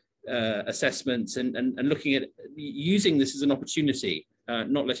 assessments, and looking at using this as an opportunity,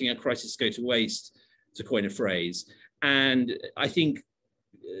 not letting a crisis go to waste, to coin a phrase. And I think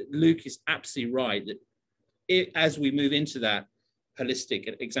Luke is absolutely right that as we move into that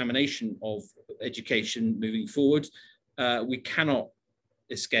holistic examination of education moving forward, we cannot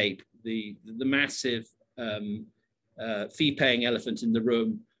escape the massive fee-paying elephant in the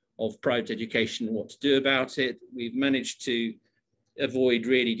room of private education and what to do about it. We've managed to avoid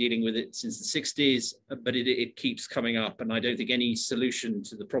really dealing with it since the 60s, but it keeps coming up, and I don't think any solution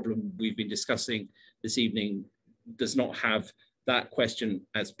to the problem we've been discussing this evening does not have that question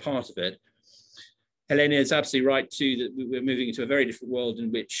as part of it. Helena is absolutely right too, that we're moving into a very different world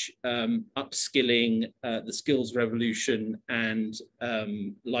in which upskilling, the skills revolution, and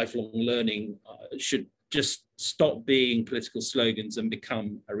lifelong learning should just stop being political slogans and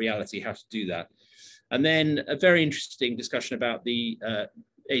become a reality, how to do that. And then a very interesting discussion about the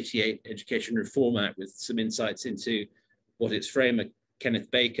 88 Education Reform Act, with some insights into what its framer,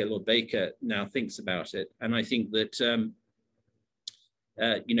 Kenneth Baker, Lord Baker, now thinks about it. And I think that,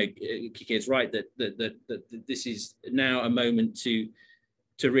 you know, Kike is right that this is now a moment to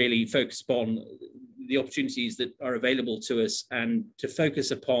really focus upon the opportunities that are available to us, and to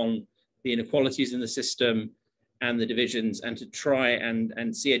focus upon the inequalities in the system and the divisions, and to try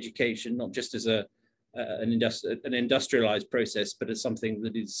and see education not just as an industrialized process, but as something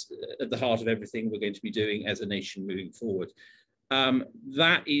that is at the heart of everything we're going to be doing as a nation moving forward.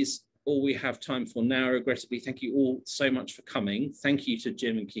 That is all we have time for now, regrettably. Thank you all so much for coming. Thank you to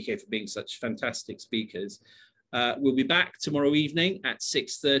Jim and Kike for being such fantastic speakers. We'll be back tomorrow evening at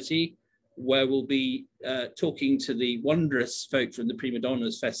 6:30, where we'll be talking to the wondrous folk from the Prima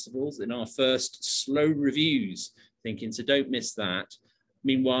Donnas festivals in our first slow reviews thinking, so don't miss that.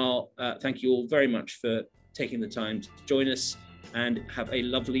 Meanwhile, thank you all very much for taking the time to join us, and have a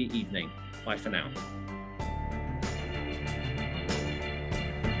lovely evening. Bye for now.